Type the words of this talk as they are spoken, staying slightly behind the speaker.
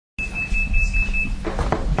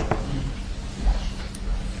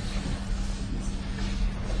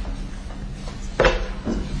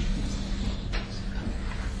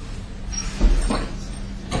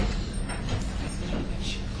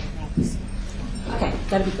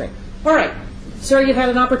That'd be great. All right. Sir, you've had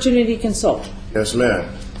an opportunity to consult. Yes, ma'am.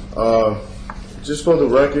 Just for the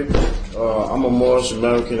record, I'm a Moorish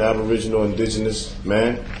American Aboriginal Indigenous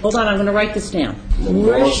man. Hold on, I'm going to write this down. I'm a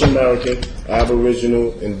Moorish American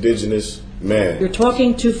Aboriginal Indigenous man. You're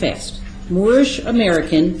talking too fast. Moorish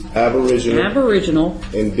American Aboriginal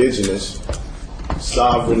Indigenous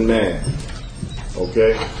sovereign man.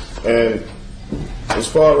 Okay? And as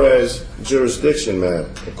far as jurisdiction, man,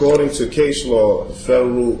 according to case law,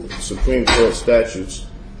 federal Supreme Court statutes,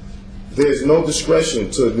 there's no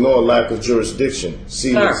discretion to ignore lack of jurisdiction.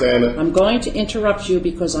 See, Sir, I'm going to interrupt you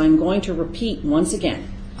because I'm going to repeat once again.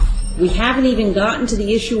 We haven't even gotten to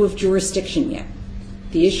the issue of jurisdiction yet.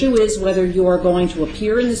 The issue is whether you are going to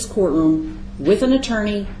appear in this courtroom with an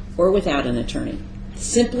attorney or without an attorney.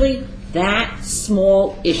 Simply that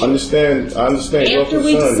small issue. I understand your concern. After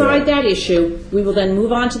we decide that issue, we will then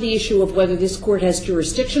move on to the issue of whether this court has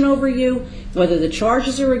jurisdiction over you, whether the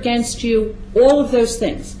charges are against you, all of those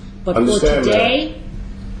things. But for today,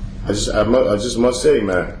 I just must say,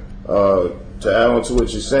 man, to add on to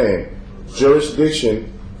what you're saying,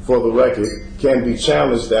 jurisdiction, for the record, can be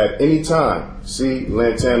challenged at any time. See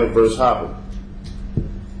Lantana versus Hopper.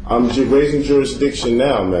 I'm raising jurisdiction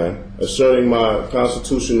now, man, asserting my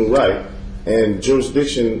constitutional right, and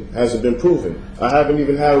jurisdiction hasn't been proven. I haven't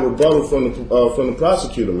even had a rebuttal from the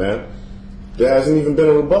prosecutor, man. There hasn't even been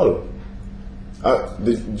a rebuttal.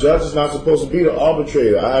 The judge is not supposed to be the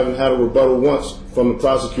arbitrator. I haven't had a rebuttal once from the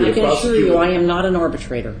prosecutor. I can assure you I am not an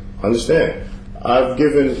arbitrator. Understand. I've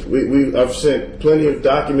sent plenty of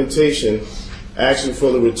documentation asking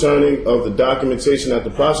for the returning of the documentation that the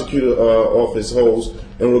prosecutor office holds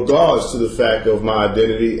in regards to the fact of my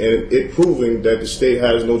identity and it proving that the state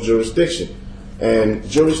has no jurisdiction. And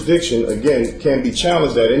jurisdiction, again, can be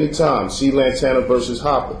challenged at any time. See Lantana versus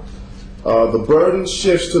Hopper. The burden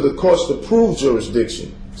shifts to the courts to prove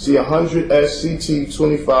jurisdiction. See 100 SCT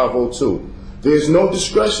 2502. There is no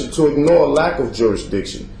discretion to ignore lack of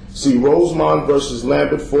jurisdiction. See Rosemond versus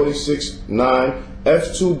Lambert 46-9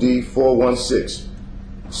 F2D 416.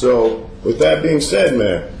 So, with that being said,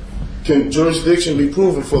 man, can jurisdiction be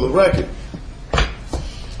proven for the record?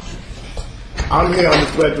 I'm here on the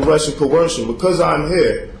threat, duress, and coercion. Because I'm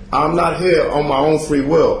here, I'm not here on my own free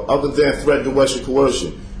will, other than threat, duress, and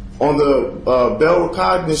coercion. On the bail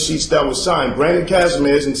recognizance sheets that was signed, Brandon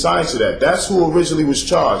Casimir isn't signed to that. That's who originally was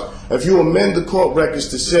charged. If you amend the court records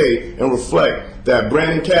to say and reflect that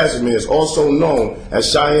Brandon Casimir is also known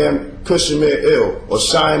as Cheyenne Cushmere Ill or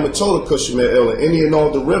Cheyenne Matola Cushmere Ill and any and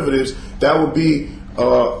all derivatives, that would be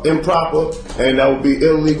improper and that would be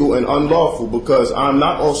illegal and unlawful because I'm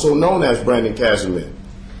not also known as Brandon Casimir.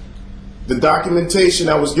 The documentation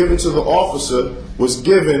that was given to the officer was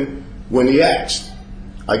given when he asked.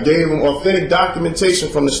 I gave him authentic documentation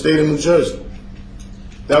from the state of New Jersey.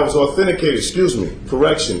 That was authenticated,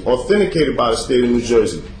 authenticated by the state of New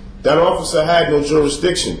Jersey. That officer had no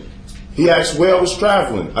jurisdiction. He asked where I was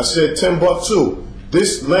traveling. I said Timbuktu.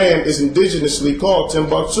 This land is indigenously called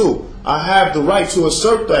Timbuktu. I have the right to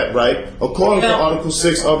assert that right according to Article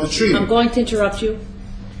 6 of the treaty. I'm going to interrupt you.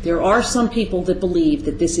 There are some people that believe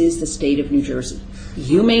that this is the state of New Jersey.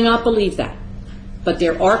 You may not believe that. But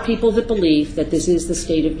there are people that believe that this is the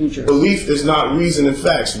state of New Jersey. Belief is not reason and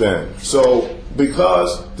facts, man. So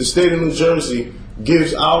because the state of New Jersey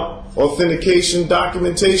gives out authentication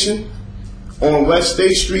documentation on West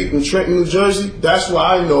State Street in Trenton, New Jersey, that's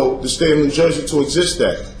why I know the state of New Jersey to exist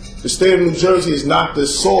at. The state of New Jersey is not the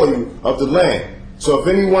soil of the land. So if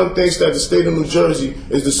anyone thinks that the state of New Jersey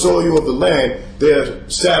is the soil of the land, they're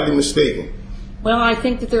sadly mistaken. Well, I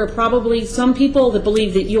think that there are probably some people that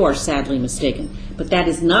believe that you are sadly mistaken. But that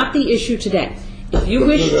is not the issue today. If you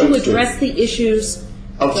wish to address the issues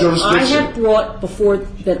that I have brought before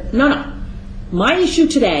that, no. My issue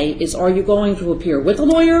today is, are you going to appear with a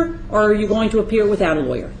lawyer or are you going to appear without a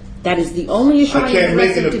lawyer? That is the only issue I am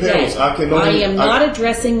addressing today. I am not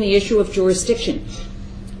addressing the issue of jurisdiction.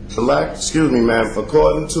 Excuse me, ma'am.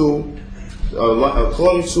 According to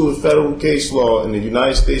the federal case law in the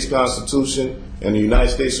United States Constitution and the United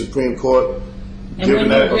States Supreme Court, and when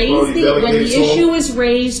the issue is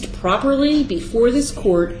raised properly before this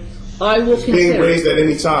court, I will consider it. Being raised at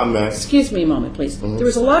any time, ma'am. Excuse me a moment, please. There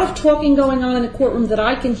is a lot of talking going on in the courtroom that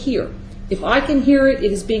I can hear. If I can hear it,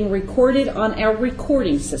 it is being recorded on our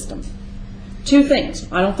recording system. Two things.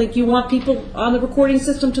 I don't think you want people on the recording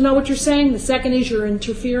system to know what you're saying. The second is you're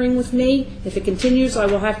interfering with me. If it continues, I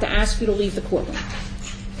will have to ask you to leave the courtroom.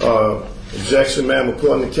 Objection, ma'am.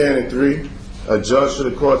 According to Canon 3, adjudge to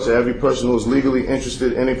the court to every person who is legally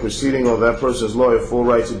interested in a proceeding or that person's lawyer full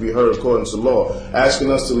right to be heard according to law.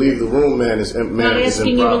 Asking us to leave the room, man, is improper. I'm not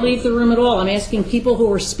asking you to leave the room at all. I'm asking people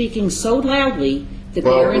who are speaking so loudly that they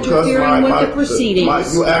are interfering with the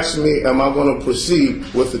proceedings. You asked me, am I going to proceed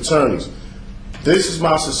with attorneys? This is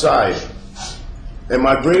my society. And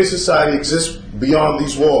my greatest society exists beyond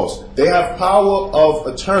these walls. They have power of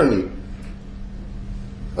attorney,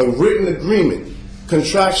 a written agreement,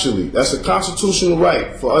 contractually. That's a constitutional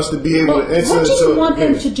right for us to be able to enter into. What do you want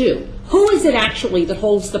them to do? Who is it actually that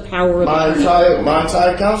holds the power of attorney? My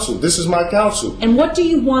entire council. This is my council. And what do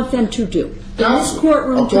you want them to do? In this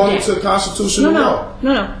courtroom according today. to constitutional law.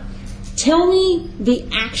 No. Tell me the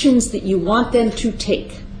actions that you want them to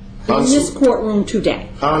take in this courtroom today.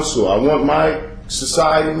 Counsel, I want my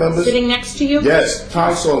society members sitting next to you. Yes,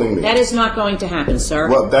 counseling me. That is not going to happen, sir.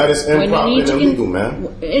 Well, that is improper and illegal,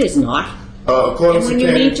 man. It is not. According and when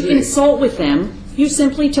you need to consult with them, you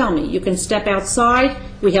simply tell me. You can step outside.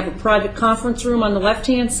 We have a private conference room on the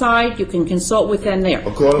left-hand side. You can consult with them there.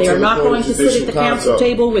 They are not going to sit at the council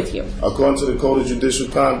table with you. According to the Code of Judicial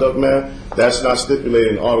Conduct, man, that's not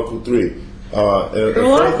stipulated in Article 3. There are a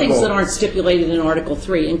lot of things that aren't stipulated in Article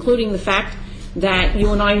 3, including the fact that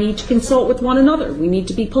you and I need to consult with one another. We need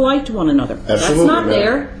to be polite to one another. Absolutely, that's not ma'am.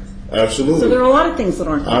 there. Absolutely. So there are a lot of things that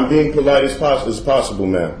aren't there. I'm being polite as possible,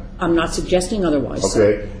 ma'am. I'm not suggesting otherwise.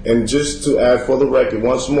 Okay. And just to add for the record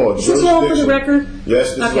once more. Is this all for the record?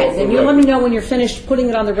 Yes, this is all for the record. Okay, then you let me know when you're finished putting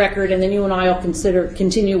it on the record, and then you and I will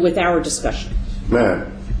continue with our discussion.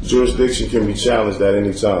 Ma'am, jurisdiction can be challenged at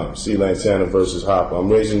any time. See Lantana versus Hopper. I'm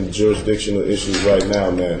raising jurisdictional issues right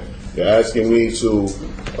now, man. You're asking me to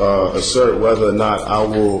assert whether or not I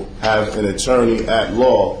will have an attorney at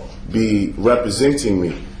law be representing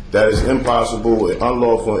me. That is impossible,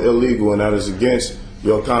 unlawful, and illegal, and that is against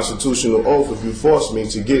your constitutional oath if you force me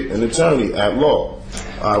to get an attorney at law.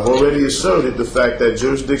 I've already asserted the fact that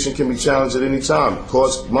jurisdiction can be challenged at any time.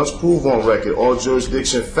 Courts must prove on record all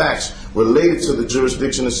jurisdiction facts related to the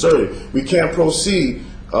jurisdiction asserted. We can't proceed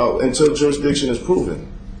until jurisdiction is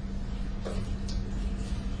proven.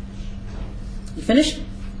 You finished?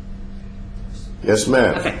 Yes,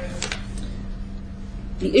 ma'am. Okay.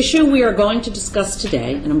 The issue we are going to discuss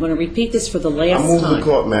today, and I'm going to repeat this for the last time. I move the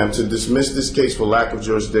court, ma'am, to dismiss this case for lack of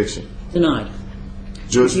jurisdiction. Denied.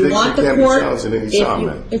 Jurisdiction can't be challenged at any time,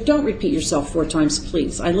 ma'am. Don't repeat yourself 4 times,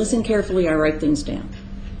 please. I listen carefully. I write things down.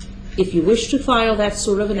 If you wish to file that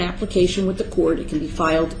sort of an application with the court, it can be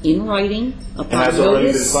filed in writing upon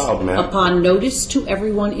notice, filed, upon notice to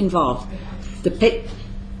everyone involved.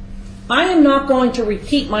 I am not going to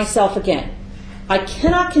repeat myself again. I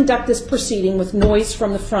cannot conduct this proceeding with noise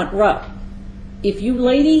from the front row. If you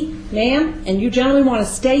lady, ma'am, and you gentlemen want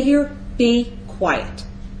to stay here, be quiet.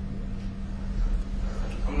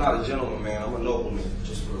 I'm not a gentleman, man. I'm a nobleman,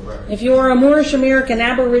 just for the record. If you are a Moorish American,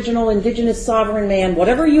 Aboriginal, Indigenous, sovereign man,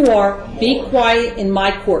 whatever you are, be quiet in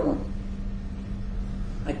my courtroom.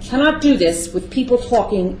 I cannot do this with people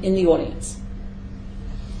talking in the audience.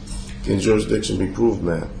 Can jurisdiction be proved,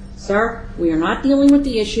 ma'am? Sir, we are not dealing with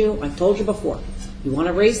the issue. I told you before. You want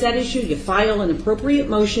to raise that issue, you file an appropriate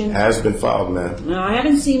motion. Has been filed, ma'am. No, I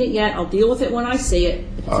haven't seen it yet. I'll deal with it when I see it.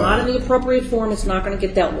 If it's not in the appropriate form, it's not going to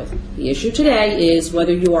get dealt with. The issue today is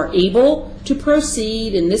whether you are able to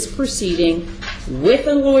proceed in this proceeding with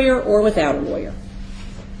a lawyer or without a lawyer.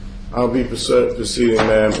 I'll be proceeding,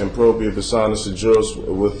 ma'am, in propria personis to juris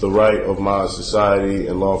with the right of my society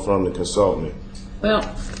and law firm to consult me.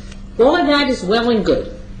 Well, all of that is well and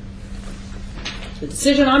good. The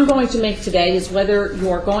decision I'm going to make today is whether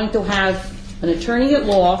you are going to have an attorney at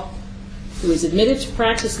law who is admitted to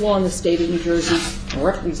practice law in the state of New Jersey and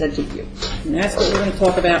represent you. And that's what we're going to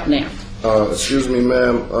talk about now. Excuse me,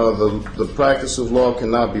 ma'am. The practice of law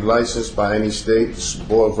cannot be licensed by any state.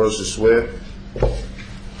 Board versus Swear.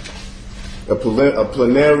 A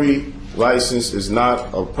plenary license is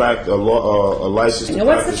not a license to practice law. Now,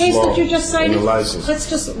 what's the case that you just cited?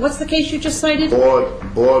 What's the case you just cited?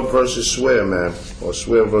 Board versus Swear, ma'am, or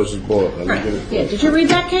Swear versus Board. Right. Yeah. Did you read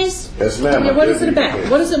that case? Yes, ma'am. Yeah, what is it about?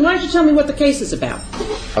 What is it? Why don't you tell me what the case is about?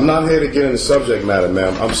 I'm not here to get into subject matter,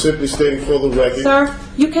 ma'am. I'm simply stating for the record. Sir,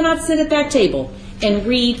 you cannot sit at that table and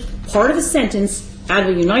read part of a sentence out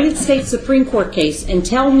of a United States Supreme Court case and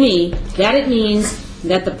tell me that it means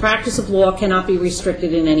that the practice of law cannot be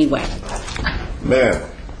restricted in any way. Ma'am,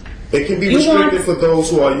 it can be restricted for those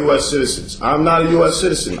who are U.S. citizens. I'm not a U.S.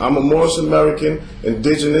 citizen. I'm a Moorish American,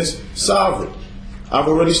 Indigenous, sovereign. I've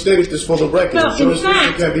already stated this for the record. Well,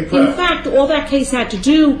 in fact, all that case had to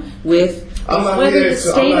do with whether the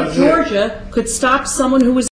state of Georgia could stop someone who was